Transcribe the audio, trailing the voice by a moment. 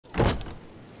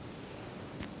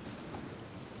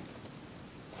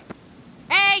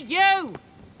Hey, you!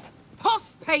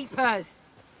 Puss Papers!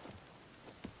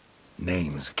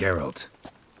 Name's Geralt.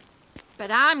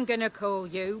 But I'm gonna call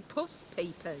you Puss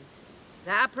Papers.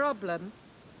 That a problem?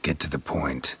 Get to the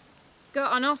point.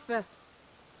 Got an offer.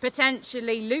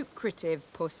 Potentially lucrative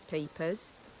Puss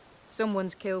Papers.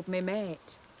 Someone's killed me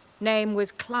mate. Name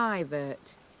was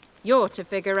Clivert. You're to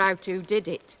figure out who did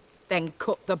it, then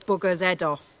cut the bugger's head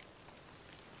off.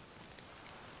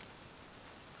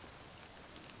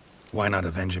 Why not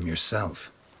avenge him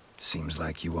yourself? Seems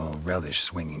like you all relish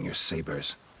swinging your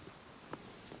sabers.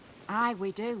 Aye,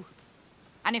 we do.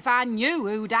 And if I knew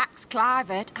who'd axed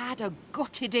Clivert, I'd have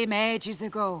gutted him ages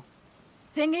ago.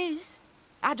 Thing is,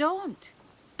 I don't.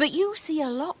 But you see a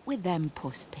lot with them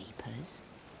Puss Papers.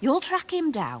 You'll track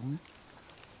him down.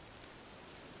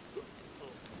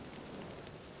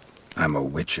 I'm a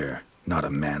witcher, not a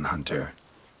manhunter.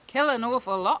 Kill an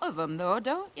awful lot of them, though,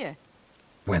 don't you?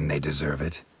 When they deserve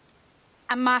it.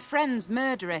 And my friend's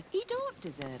murderer, he don't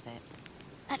deserve it.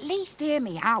 At least hear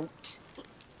me out.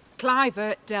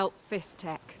 Clivert dealt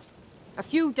Fistek. A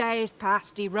few days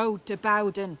past, he rode to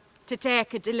Bowden to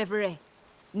take a delivery.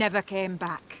 Never came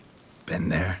back. Been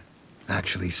there?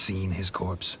 Actually seen his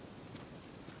corpse?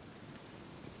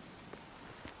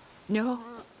 No,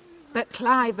 but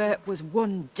Clivert was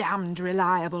one damned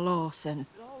reliable Orson.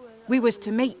 We was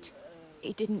to meet.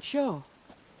 He didn't show.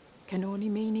 Can only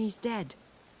mean he's dead.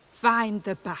 Find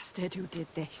the bastard who did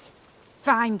this.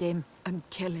 Find him and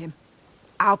kill him.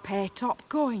 I'll pay top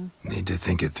coin. Need to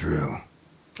think it through.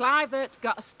 Clivert's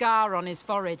got a scar on his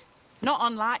forehead, not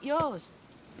unlike yours.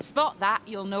 Spot that,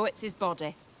 you'll know it's his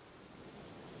body.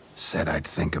 Said I'd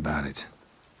think about it.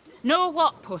 Know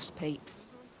what, Puss Peeps?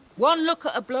 One look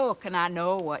at a bloke and I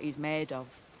know what he's made of.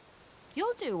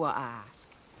 You'll do what I ask.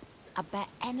 I bet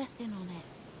anything on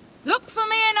it. Look for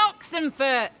me in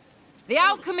Oxenfurt! The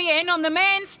Alchemy Inn on the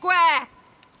main square!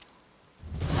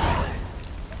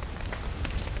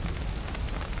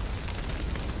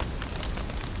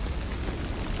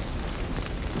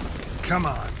 Come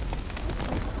on.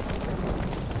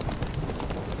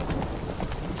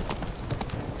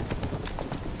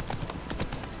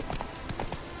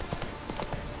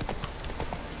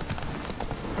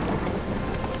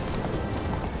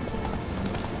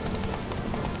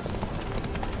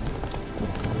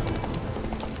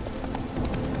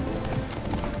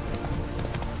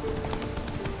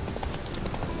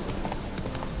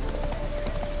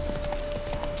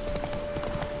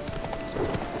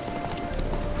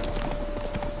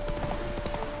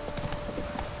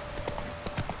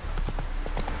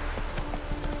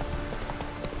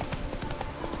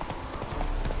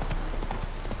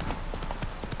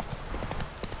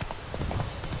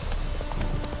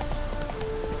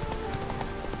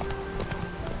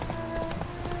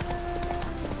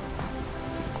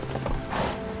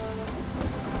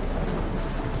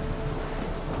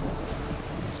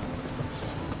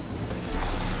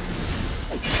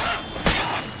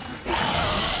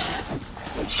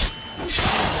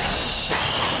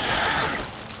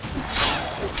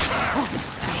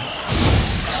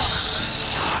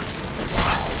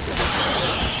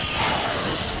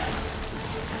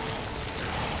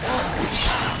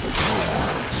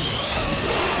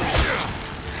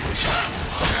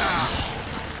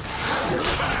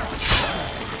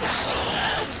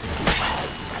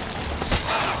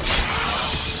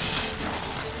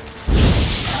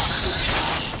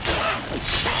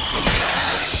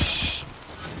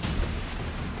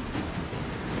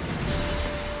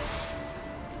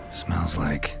 Smells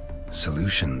like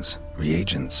solutions,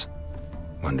 reagents.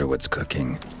 Wonder what's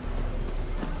cooking.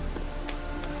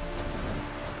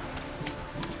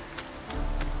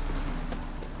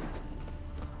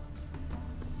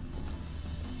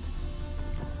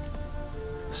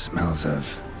 Smells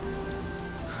of...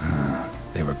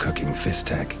 they were cooking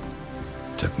Fistek.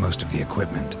 Took most of the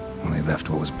equipment, only left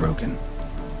what was broken.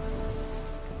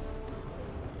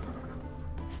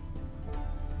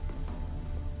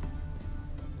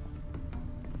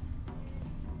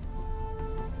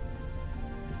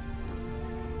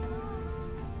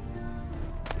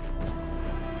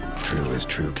 True as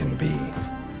true can be.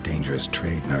 Dangerous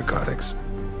trade, narcotics.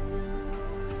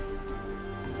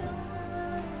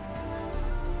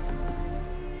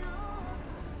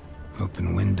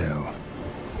 Open window.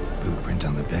 Boot print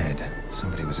on the bed.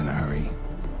 Somebody was in a hurry.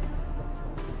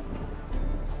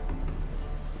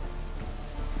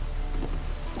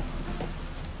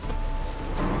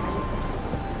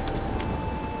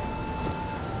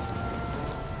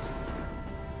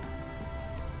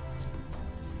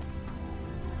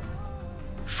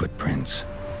 Footprints.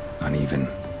 Uneven.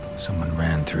 Someone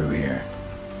ran through here.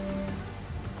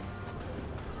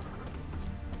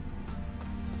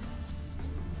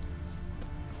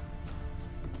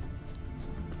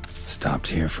 Stopped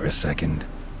here for a second,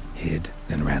 hid,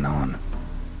 then ran on.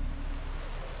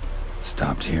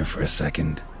 Stopped here for a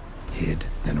second, hid,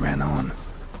 then ran on.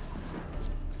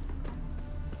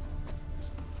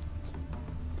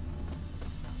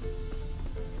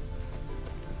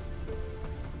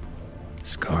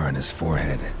 Scar on his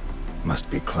forehead. Must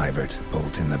be Clivert,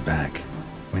 bolt in the back.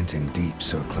 Went in deep,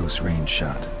 so a close range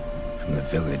shot. From the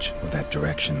village, what that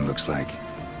direction looks like.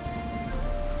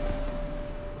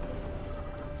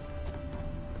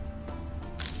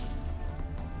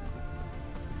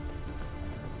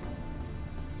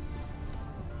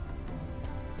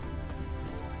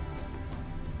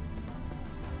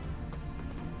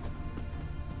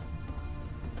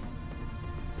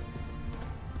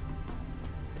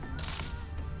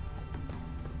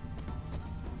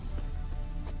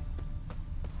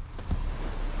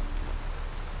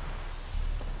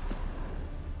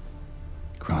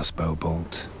 Crossbow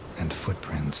bolt and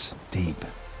footprints deep.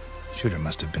 Shooter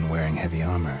must have been wearing heavy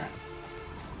armor.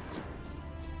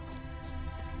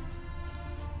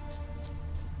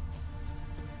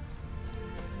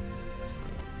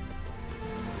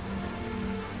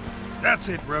 That's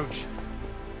it, Roach.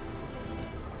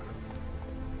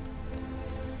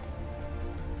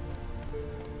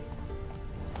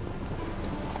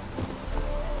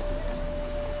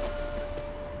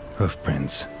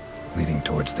 Hoofprints leading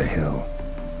towards the hill.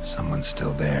 Someone's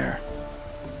still there.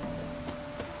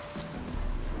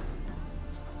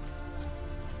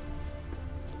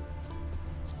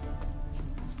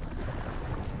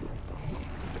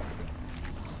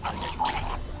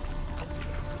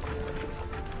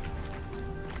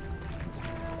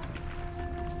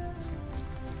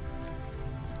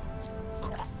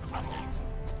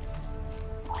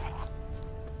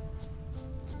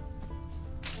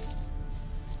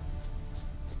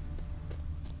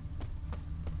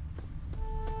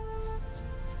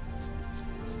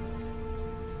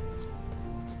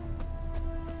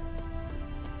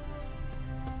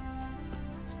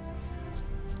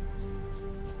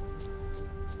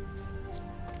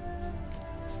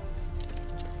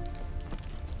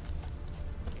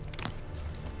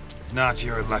 Not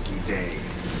your lucky day.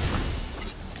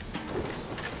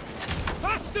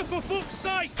 Faster, for fuck's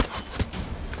sake!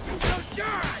 You shall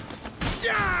die!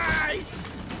 Die!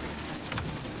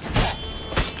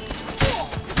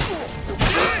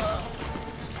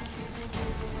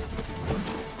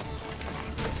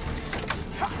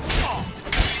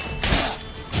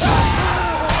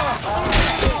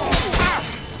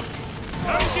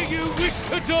 How do you wish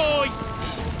to die?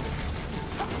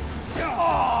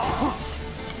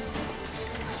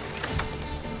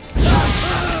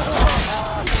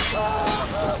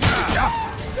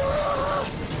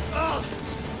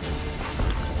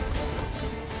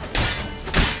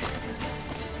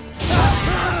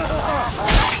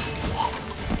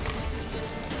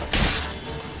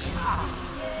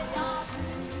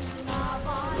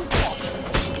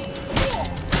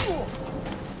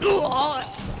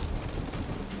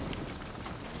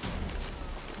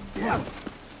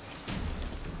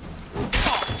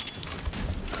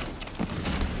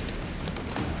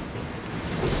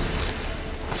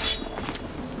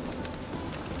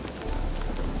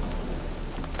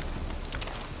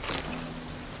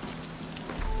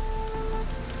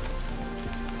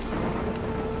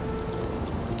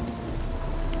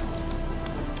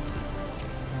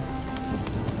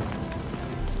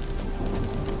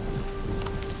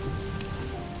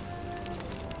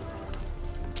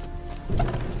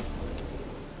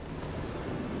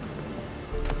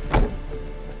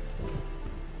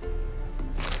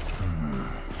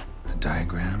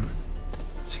 Diagram?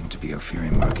 Seem to be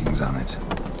Ophiri markings on it.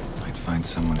 Might find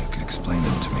someone who could explain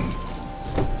them to me.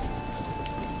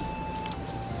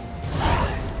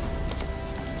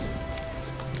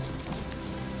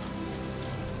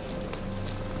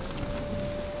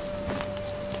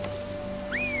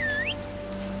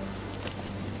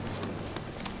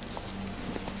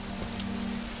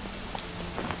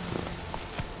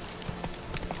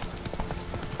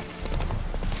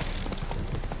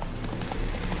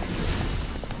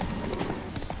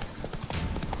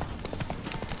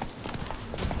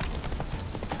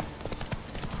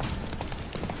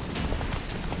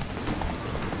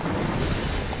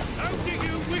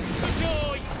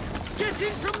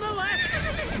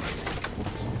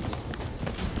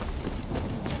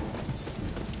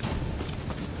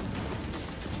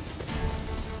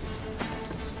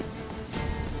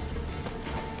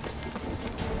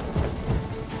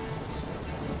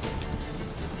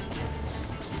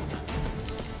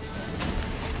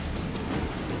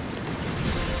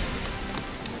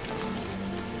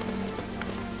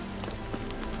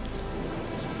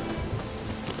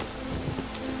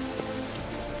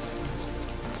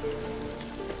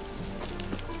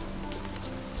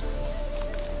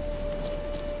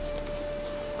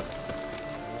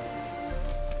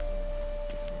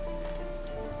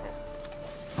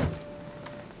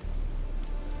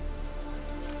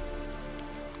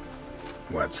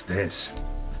 What's this?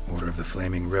 Order of the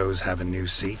Flaming Rose have a new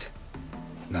seat?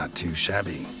 Not too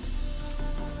shabby.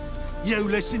 You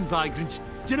listen, vagrant.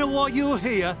 Do you know why you're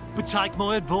here? But take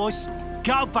my advice.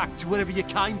 Go back to wherever you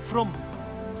came from.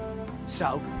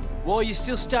 So, why are you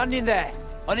still standing there?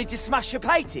 I need to smash your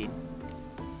painting?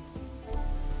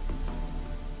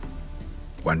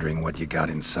 Wondering what you got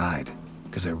inside?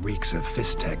 Because it reeks of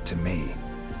Fistech to me.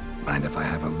 Mind if I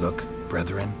have a look,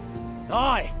 brethren?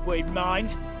 Aye, we'd mind.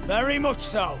 Very much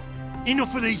so.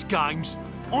 Enough of these games.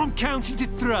 I'm counting to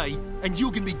 3, and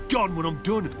you're gonna be gone when I'm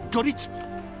done. Got it?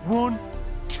 1,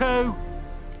 2...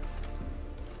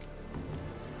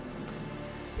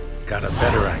 Got a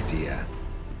better idea.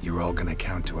 You're all gonna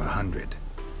count to 100.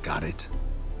 Got it?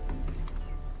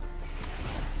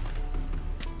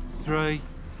 3,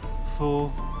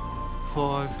 4,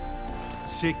 5,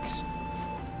 6.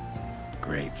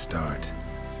 Great start.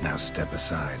 Now step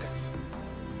aside.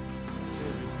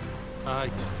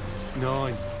 7, 8,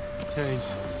 9, 10,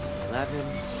 11.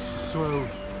 12,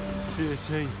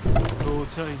 13,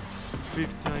 14,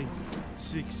 15,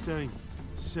 16,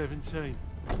 17,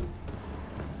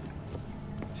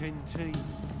 10.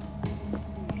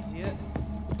 Idiot.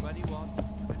 21,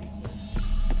 22.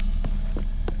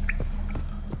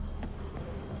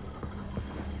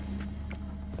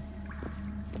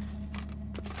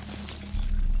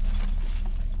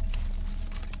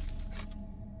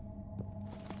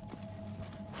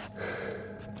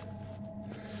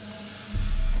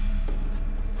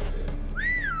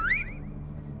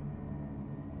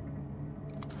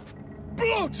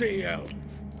 Bloody hell!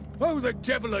 Who the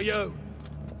devil are you?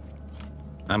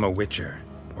 I'm a Witcher,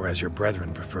 or as your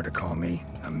brethren prefer to call me,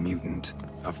 a mutant,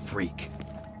 a freak.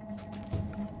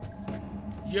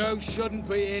 You shouldn't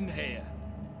be in here.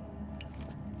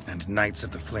 And Knights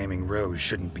of the Flaming Rose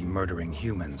shouldn't be murdering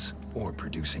humans or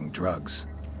producing drugs.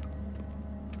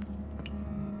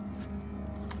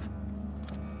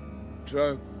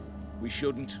 True. We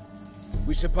shouldn't.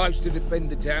 We're supposed to defend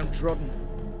the downtrodden,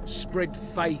 spread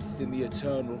faith in the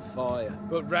eternal fire.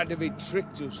 But Radovid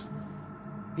tricked us.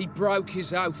 He broke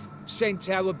his oath, sent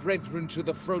our brethren to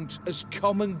the front as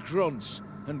common grunts,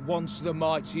 and once the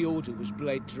mighty order was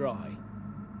bled dry,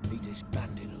 he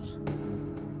disbanded us.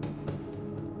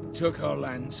 Took our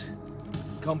lands,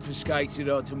 confiscated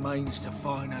our domains to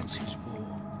finance his war.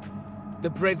 The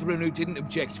brethren who didn't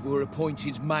object were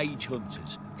appointed mage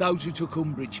hunters. Those who took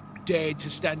umbrage dared to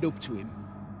stand up to him.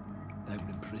 They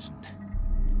were imprisoned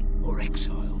or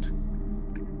exiled.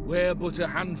 We're but a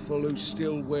handful who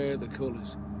still wear the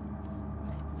colours.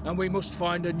 And we must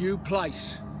find a new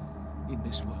place in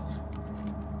this world.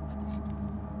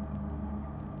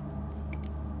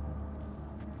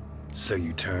 So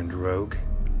you turned rogue?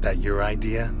 That your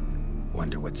idea?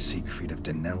 Wonder what Siegfried of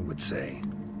Denel would say.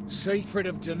 Siegfried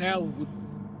of Denel would...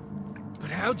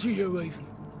 But how do you even...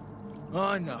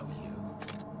 I know you.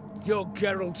 You're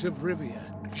Geralt of Rivia,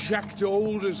 Jacques de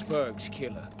Aldersberg's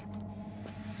killer.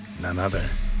 None other.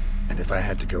 And if I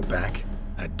had to go back,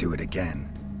 I'd do it again.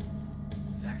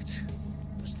 That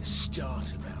was the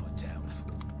start of our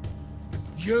downfall.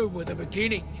 You were the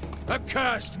beginning.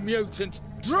 Accursed mutant!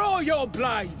 Draw your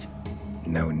blade!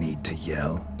 No need to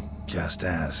yell. Just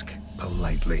ask,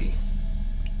 politely.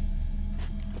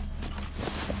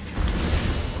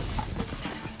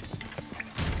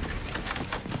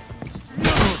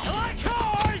 Like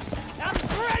horse and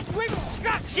bred with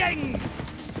scratchings!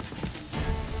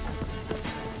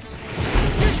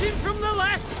 Get him from the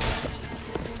left!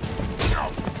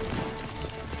 Chop!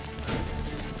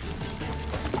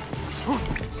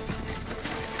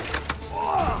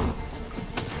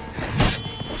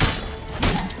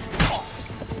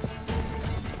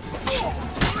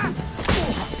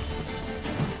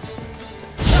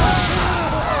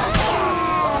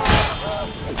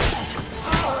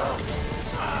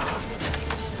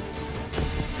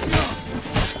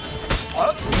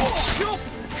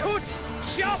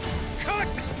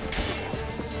 Cut!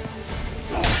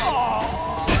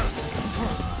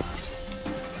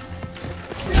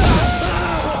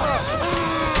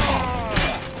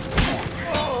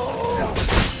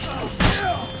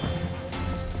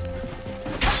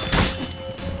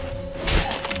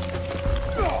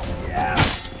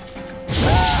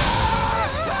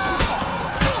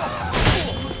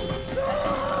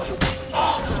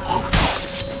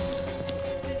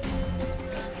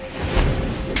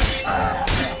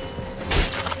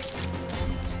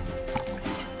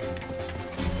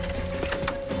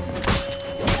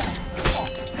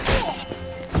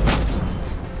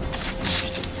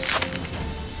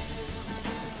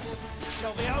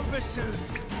 Shall be over soon.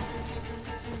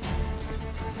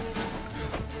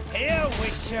 Here,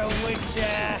 Witcher,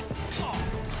 Witcher!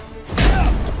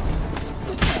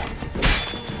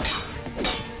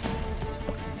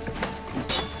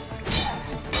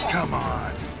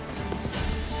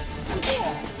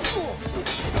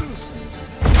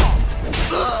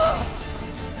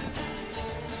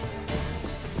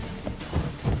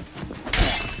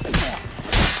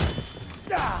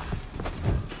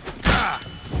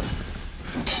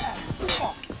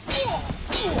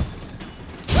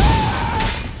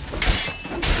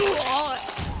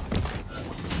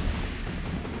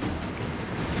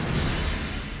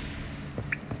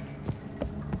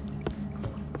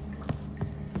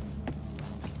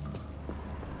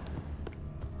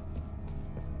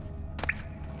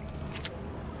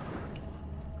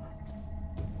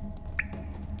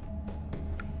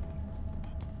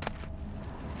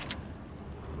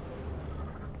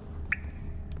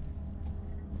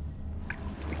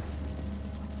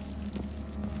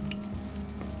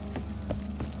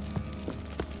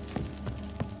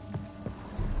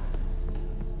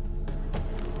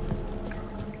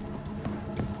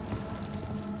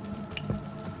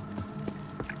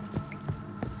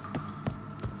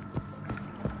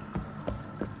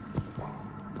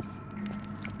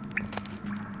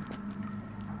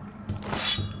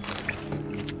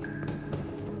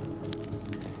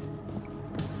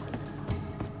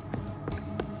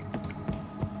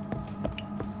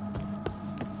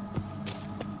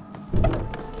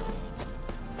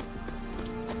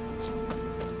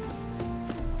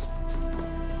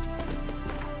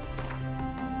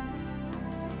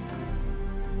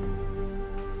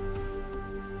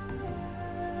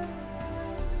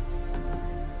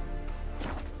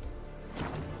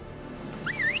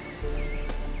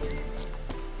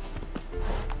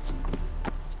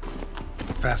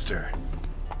 Faster.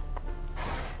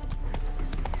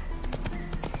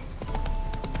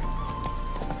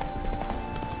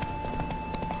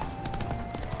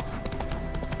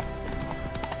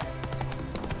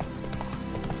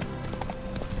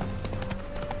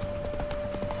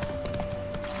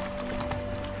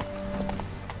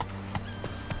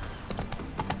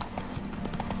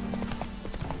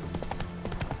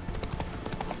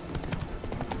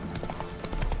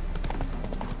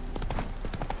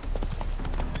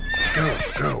 Go,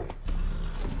 go.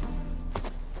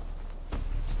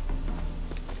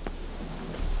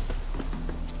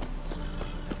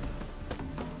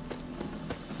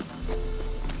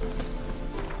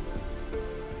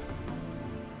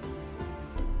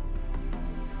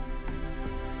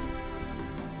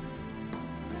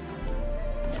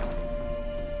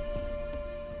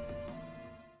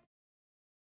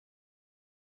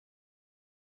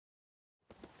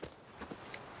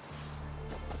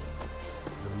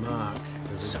 Mark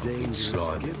of a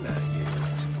dangerous kidnapper.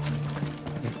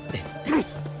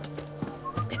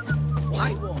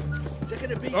 White one. Is it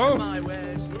gonna be my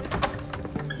wares?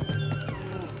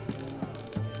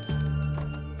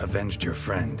 Avenged your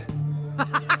friend.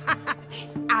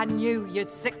 I knew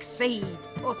you'd succeed,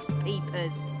 Puss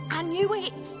Peepers. I knew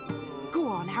it. Go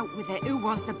on, out with it. Who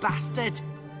was the bastard?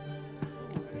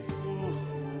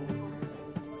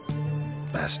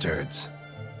 Bastards.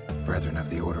 Brethren of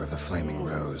the Order of the Flaming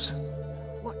Rose.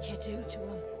 What you do to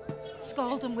them?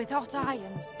 Scald them with hot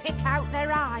irons, pick out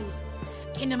their eyes,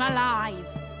 skin them alive.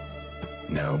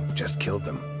 No, just killed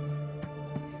them.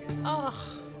 Oh,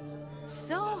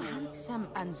 so handsome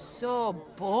and so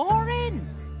boring.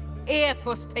 Here,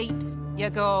 Puss Peeps, your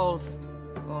gold.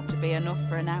 Ought to be enough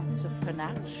for an ounce of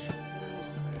panache.